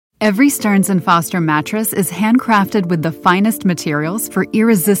Every Stearns & Foster mattress is handcrafted with the finest materials for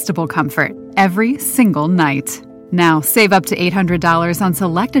irresistible comfort every single night. Now, save up to $800 on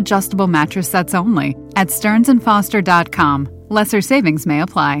select adjustable mattress sets only at stearnsandfoster.com. Lesser savings may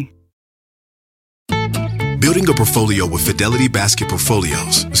apply. Building a portfolio with Fidelity Basket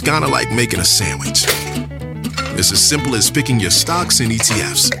Portfolios is kind of like making a sandwich. It's as simple as picking your stocks and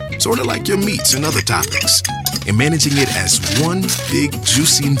ETFs, sort of like your meats and other toppings, and managing it as one big,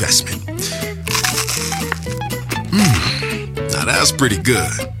 juicy investment. Now that's pretty good.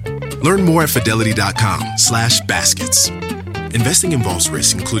 Learn more at fidelity.com/baskets. Investing involves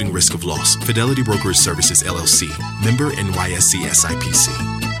risk, including risk of loss. Fidelity Brokerage Services, LLC. Member NYSE SIPC.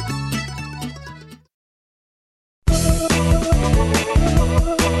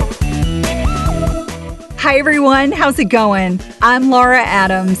 Hi, everyone. How's it going? I'm Laura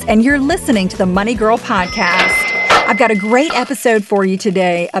Adams, and you're listening to the Money Girl Podcast. I've got a great episode for you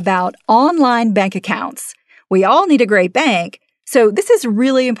today about online bank accounts. We all need a great bank, so this is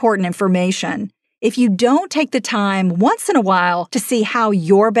really important information. If you don't take the time once in a while to see how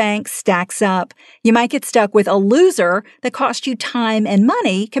your bank stacks up, you might get stuck with a loser that costs you time and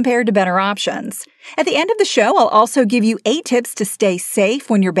money compared to better options. At the end of the show, I'll also give you 8 tips to stay safe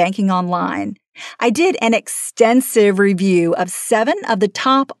when you're banking online. I did an extensive review of 7 of the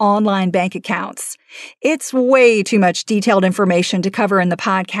top online bank accounts. It's way too much detailed information to cover in the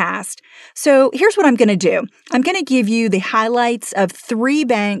podcast. So here's what I'm going to do. I'm going to give you the highlights of 3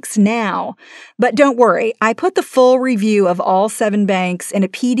 banks now. But don't worry, I put the full review of all 7 banks in a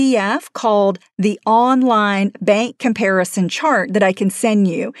PDF called the Online Bank Comparison Chart that I can send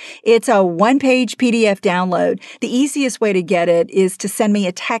you. It's a 1-page PDF download. The easiest way to get it is to send me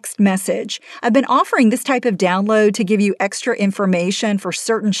a text message. I've been offering this type of download to give you extra information for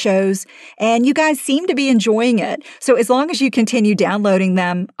certain shows, and you guys seem to be enjoying it. So as long as you continue downloading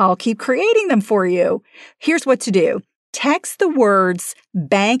them, I'll keep creating them for you. Here's what to do. Text the words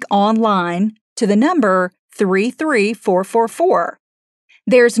bank online to the number 33444.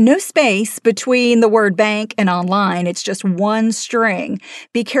 There's no space between the word bank and online. It's just one string.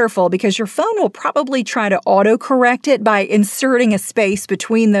 Be careful because your phone will probably try to autocorrect it by inserting a space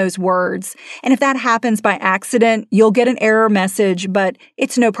between those words. And if that happens by accident, you'll get an error message, but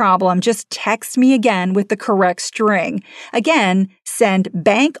it's no problem. Just text me again with the correct string. Again, send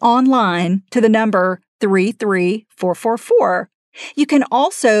bank online to the number 33444. You can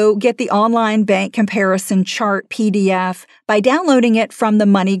also get the Online Bank Comparison Chart PDF by downloading it from the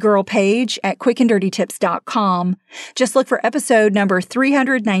Money Girl page at quickanddirtytips.com. Just look for episode number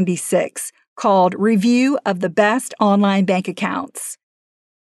 396, called Review of the Best Online Bank Accounts.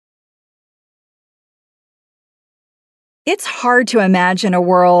 It's hard to imagine a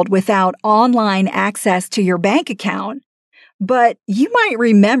world without online access to your bank account. But you might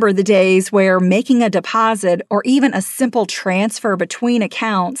remember the days where making a deposit or even a simple transfer between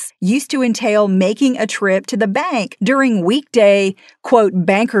accounts used to entail making a trip to the bank during weekday, quote,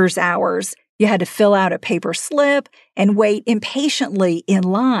 banker's hours. You had to fill out a paper slip and wait impatiently in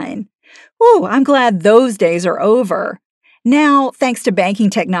line. Ooh, I'm glad those days are over. Now, thanks to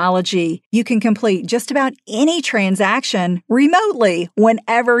banking technology, you can complete just about any transaction remotely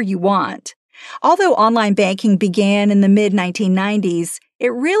whenever you want. Although online banking began in the mid-1990s,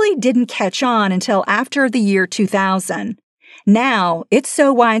 it really didn't catch on until after the year 2000. Now, it's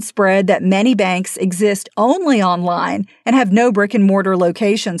so widespread that many banks exist only online and have no brick-and-mortar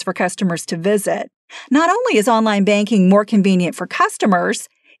locations for customers to visit. Not only is online banking more convenient for customers,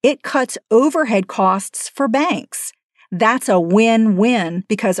 it cuts overhead costs for banks. That's a win-win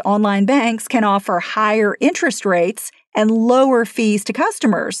because online banks can offer higher interest rates and lower fees to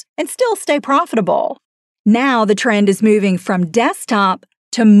customers and still stay profitable. Now the trend is moving from desktop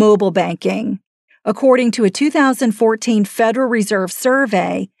to mobile banking. According to a 2014 Federal Reserve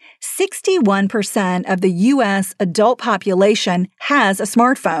survey, 61% of the U.S. adult population has a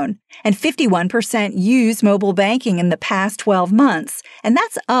smartphone, and 51% use mobile banking in the past 12 months, and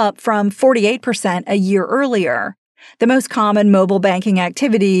that's up from 48% a year earlier. The most common mobile banking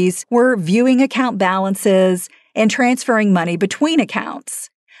activities were viewing account balances and transferring money between accounts.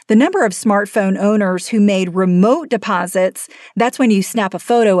 The number of smartphone owners who made remote deposits, that's when you snap a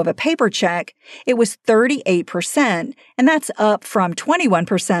photo of a paper check, it was 38%, and that's up from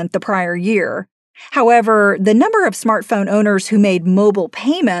 21% the prior year. However, the number of smartphone owners who made mobile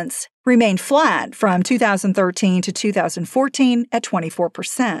payments remained flat from 2013 to 2014 at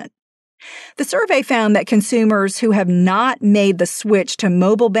 24%. The survey found that consumers who have not made the switch to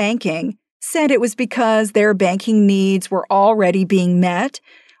mobile banking said it was because their banking needs were already being met,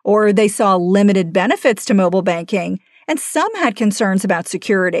 or they saw limited benefits to mobile banking, and some had concerns about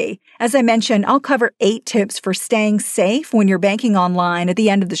security. As I mentioned, I'll cover 8 tips for staying safe when you're banking online at the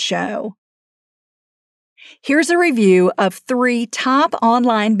end of the show. Here's a review of 3 top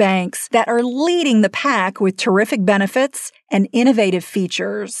online banks that are leading the pack with terrific benefits and innovative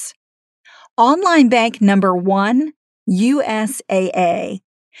features. Online bank number 1, USAA.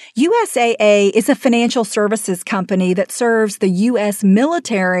 USAA is a financial services company that serves the U.S.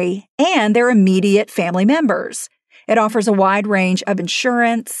 military and their immediate family members. It offers a wide range of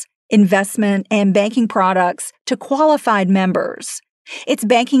insurance, investment, and banking products to qualified members. Its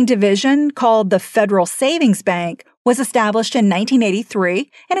banking division, called the Federal Savings Bank, was established in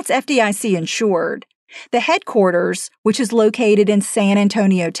 1983 and it's FDIC insured. The headquarters, which is located in San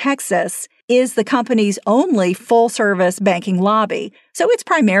Antonio, Texas, is the company's only full-service banking lobby, so it's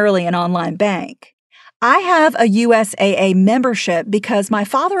primarily an online bank. I have a USAA membership because my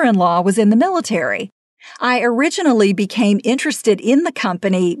father-in-law was in the military. I originally became interested in the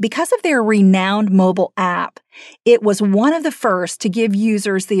company because of their renowned mobile app. It was one of the first to give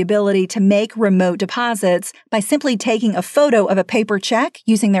users the ability to make remote deposits by simply taking a photo of a paper check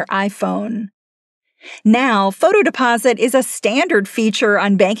using their iPhone. Now, photo deposit is a standard feature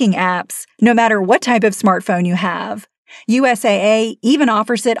on banking apps, no matter what type of smartphone you have. USAA even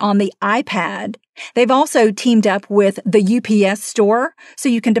offers it on the iPad. They've also teamed up with the UPS store, so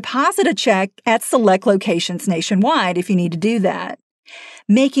you can deposit a check at select locations nationwide if you need to do that.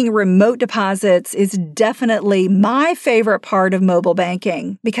 Making remote deposits is definitely my favorite part of mobile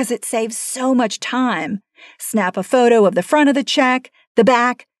banking because it saves so much time. Snap a photo of the front of the check, the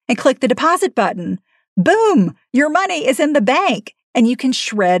back, and click the deposit button. Boom! Your money is in the bank, and you can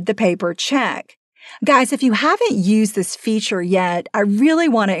shred the paper check. Guys, if you haven't used this feature yet, I really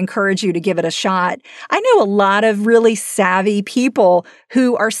want to encourage you to give it a shot. I know a lot of really savvy people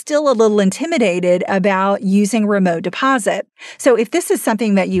who are still a little intimidated about using remote deposit. So if this is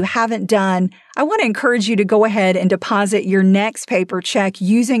something that you haven't done, I want to encourage you to go ahead and deposit your next paper check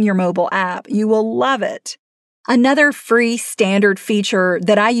using your mobile app. You will love it. Another free standard feature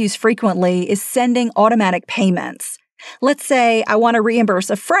that I use frequently is sending automatic payments. Let's say I want to reimburse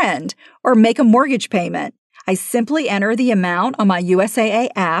a friend or make a mortgage payment. I simply enter the amount on my USAA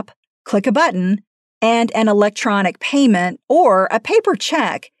app, click a button, and an electronic payment or a paper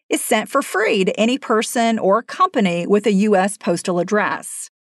check is sent for free to any person or company with a U.S. postal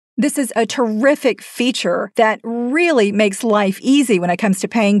address. This is a terrific feature that really makes life easy when it comes to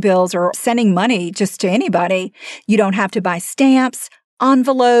paying bills or sending money just to anybody. You don't have to buy stamps,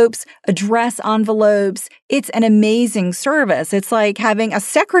 envelopes, address envelopes. It's an amazing service. It's like having a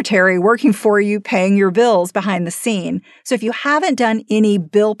secretary working for you paying your bills behind the scene. So if you haven't done any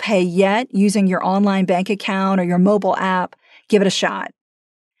bill pay yet using your online bank account or your mobile app, give it a shot.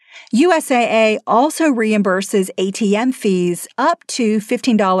 USAA also reimburses ATM fees up to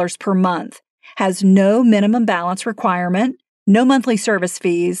 $15 per month, has no minimum balance requirement, no monthly service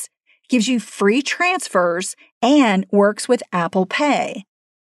fees, gives you free transfers, and works with Apple Pay.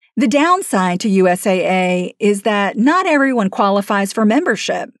 The downside to USAA is that not everyone qualifies for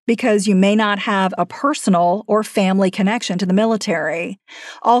membership because you may not have a personal or family connection to the military.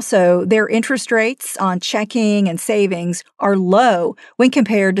 Also, their interest rates on checking and savings are low when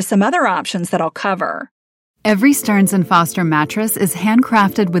compared to some other options that I'll cover. Every Stearns & Foster mattress is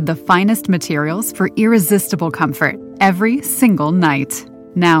handcrafted with the finest materials for irresistible comfort every single night.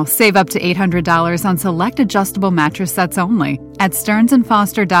 Now, save up to $800 on select adjustable mattress sets only at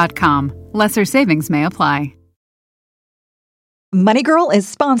stearnsandfoster.com. Lesser savings may apply. Money Girl is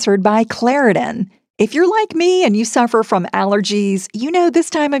sponsored by Claritin. If you're like me and you suffer from allergies, you know this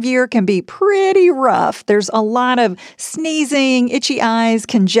time of year can be pretty rough. There's a lot of sneezing, itchy eyes,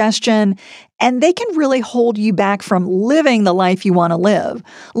 congestion, and they can really hold you back from living the life you want to live.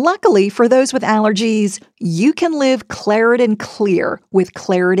 Luckily, for those with allergies, you can live Claritin Clear with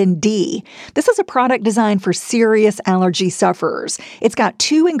Claritin D. This is a product designed for serious allergy sufferers. It's got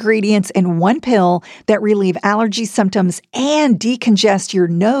 2 ingredients in 1 pill that relieve allergy symptoms and decongest your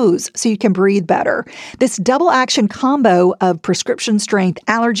nose so you can breathe better. This double-action combo of prescription-strength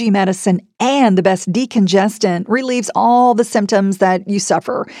allergy medicine and the best decongestant relieves all the symptoms that you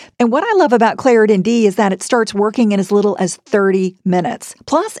suffer. And what I love about Claritin D is that it starts working in as little as 30 minutes.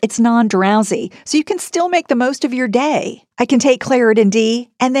 Plus, it's non-drowsy, so you can still make the most of your day. I can take Claritin D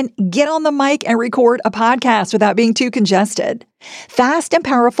and then get on the mic and record a podcast without being too congested. Fast and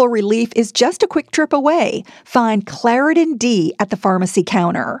powerful relief is just a quick trip away. Find Claritin D at the pharmacy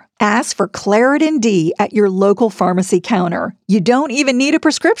counter. Ask for Claritin D at your local pharmacy counter. You don't even need a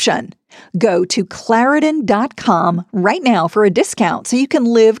prescription. Go to Claritin.com right now for a discount so you can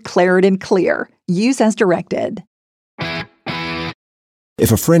live Claritin Clear. Use as directed.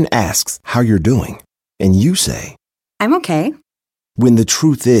 If a friend asks how you're doing, and you say, I'm okay. When the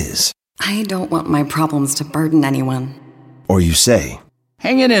truth is, I don't want my problems to burden anyone. Or you say,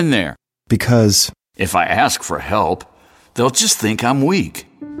 Hang it in there. Because if I ask for help, they'll just think I'm weak.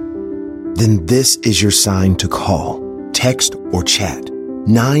 Then this is your sign to call, text, or chat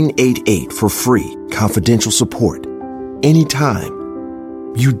 988 for free, confidential support.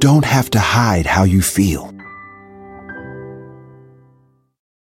 Anytime. You don't have to hide how you feel.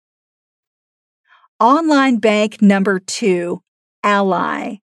 Online bank number 2,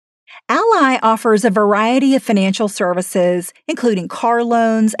 Ally. Ally offers a variety of financial services, including car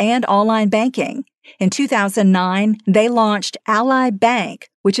loans and online banking. In 2009, they launched Ally Bank,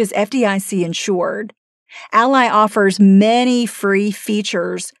 which is FDIC insured. Ally offers many free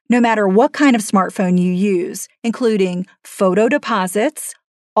features, no matter what kind of smartphone you use, including photo deposits,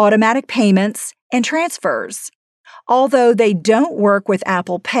 automatic payments, and transfers. Although they don't work with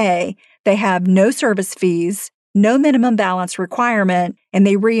Apple Pay, they have no service fees, no minimum balance requirement, and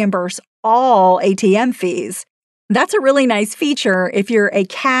they reimburse all ATM fees. That's a really nice feature if you're a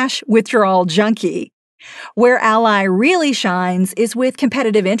cash withdrawal junkie. Where Ally really shines is with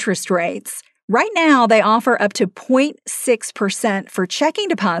competitive interest rates. Right now, they offer up to 0.6% for checking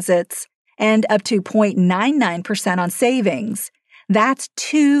deposits and up to 0.99% on savings. That's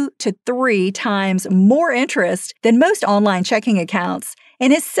 2 to 3 times more interest than most online checking accounts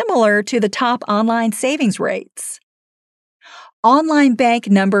and is similar to the top online savings rates. Online bank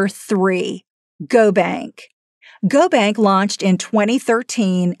number 3, GoBank. GoBank launched in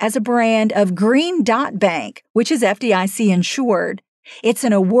 2013 as a brand of Green Dot Bank, which is FDIC insured. It's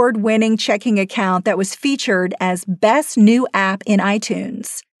an award-winning checking account that was featured as Best New App in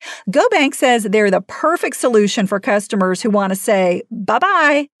iTunes. GoBank says they're the perfect solution for customers who want to say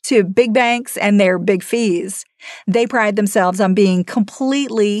bye-bye to big banks and their big fees. They pride themselves on being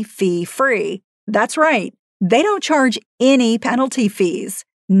completely fee-free. That's right. They don't charge any penalty fees,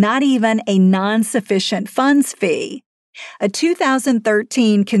 not even a non-sufficient funds fee. A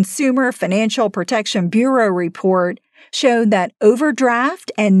 2013 Consumer Financial Protection Bureau report showed that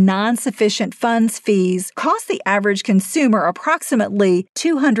overdraft and non-sufficient funds fees cost the average consumer approximately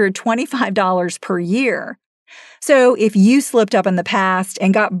 $225 per year. So if you slipped up in the past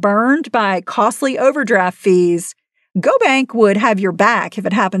and got burned by costly overdraft fees, GoBank would have your back if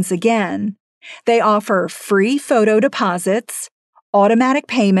it happens again. They offer free photo deposits, automatic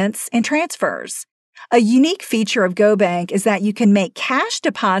payments, and transfers. A unique feature of GoBank is that you can make cash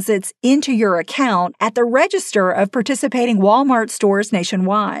deposits into your account at the register of participating Walmart stores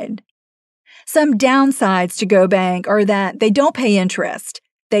nationwide. Some downsides to GoBank are that they don't pay interest,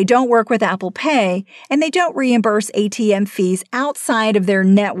 they don't work with Apple Pay, and they don't reimburse ATM fees outside of their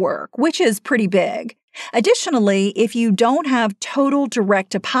network, which is pretty big. Additionally, if you don't have total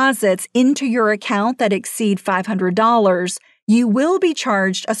direct deposits into your account that exceed $500, you will be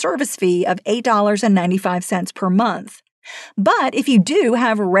charged a service fee of $8.95 per month. But if you do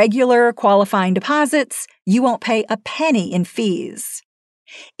have regular qualifying deposits, you won't pay a penny in fees.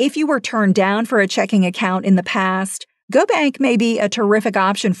 If you were turned down for a checking account in the past, GoBank may be a terrific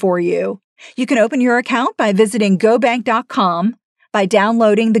option for you. You can open your account by visiting GoBank.com, by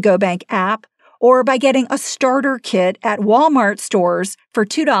downloading the GoBank app, or by getting a starter kit at Walmart stores for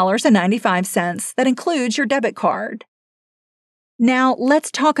 $2.95 that includes your debit card. Now,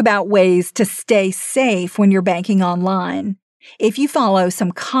 let's talk about ways to stay safe when you're banking online. If you follow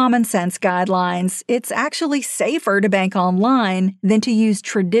some common sense guidelines, it's actually safer to bank online than to use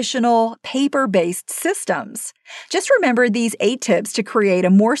traditional paper-based systems. Just remember these 8 tips to create a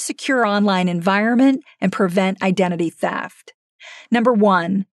more secure online environment and prevent identity theft. Number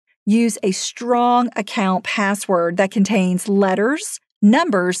 1, use a strong account password that contains letters,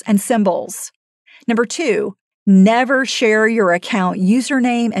 numbers, and symbols. Number 2, never share your account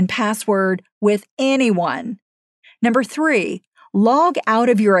username and password with anyone. Number 3, log out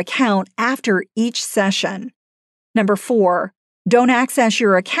of your account after each session. Number 4, don't access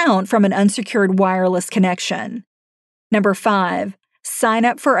your account from an unsecured wireless connection. Number 5, sign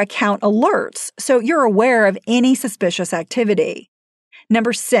up for account alerts so you're aware of any suspicious activity.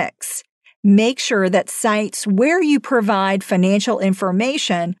 Number 6, make sure that sites where you provide financial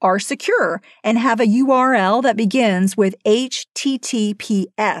information are secure and have a URL that begins with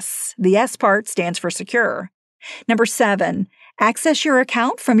HTTPS. The S part stands for secure. Number 7, access your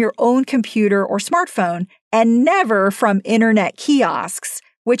account from your own computer or smartphone and never from internet kiosks,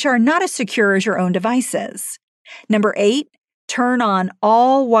 which are not as secure as your own devices. Number 8, turn on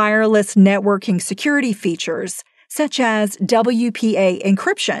all wireless networking security features, such as WPA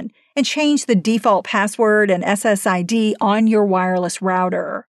encryption, and change the default password and SSID on your wireless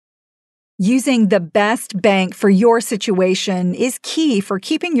router. Using the best bank for your situation is key for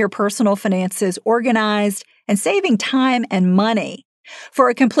keeping your personal finances organized and saving time and money. For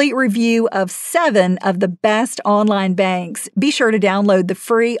a complete review of 7 of the best online banks, be sure to download the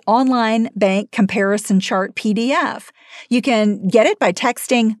free online bank comparison chart PDF. You can get it by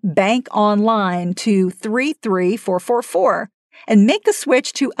texting Bank Online to 33444 and make the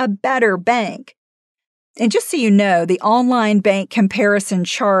switch to a better bank. And just so you know, the online bank comparison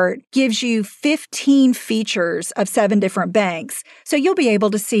chart gives you 15 features of 7 different banks, so you'll be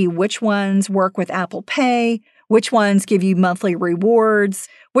able to see which ones work with Apple Pay, which ones give you monthly rewards,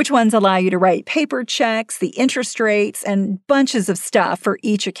 which ones allow you to write paper checks, the interest rates, and bunches of stuff for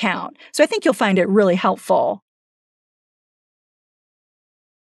each account. So I think you'll find it really helpful.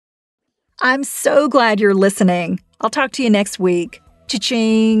 I'm so glad you're listening. I'll talk to you next week.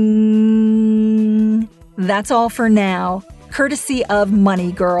 Cha-ching! That's all for now, courtesy of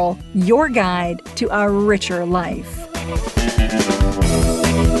Money Girl, your guide to a richer life.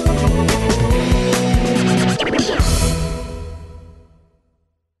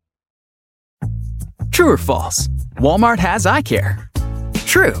 True or false? Walmart has eye care.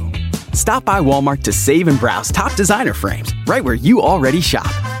 True. Stop by Walmart to save and browse top designer frames right where you already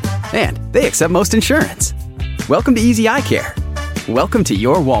shop. And they accept most insurance. Welcome to Easy Eye Care. Welcome to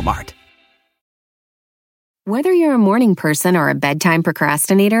your Walmart. Whether you're a morning person or a bedtime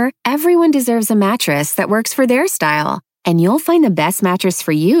procrastinator, everyone deserves a mattress that works for their style. And you'll find the best mattress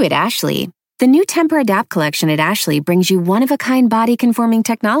for you at Ashley. The new Tempur-Adapt collection at Ashley brings you one-of-a-kind body-conforming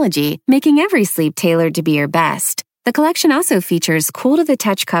technology, making every sleep tailored to be your best. The collection also features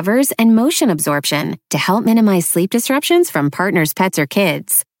cool-to-the-touch covers and motion absorption to help minimize sleep disruptions from partners, pets, or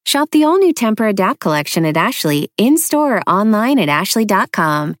kids. Shop the all-new Tempur-Adapt collection at Ashley, in-store or online at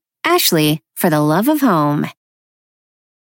ashley.com. Ashley, for the love of home.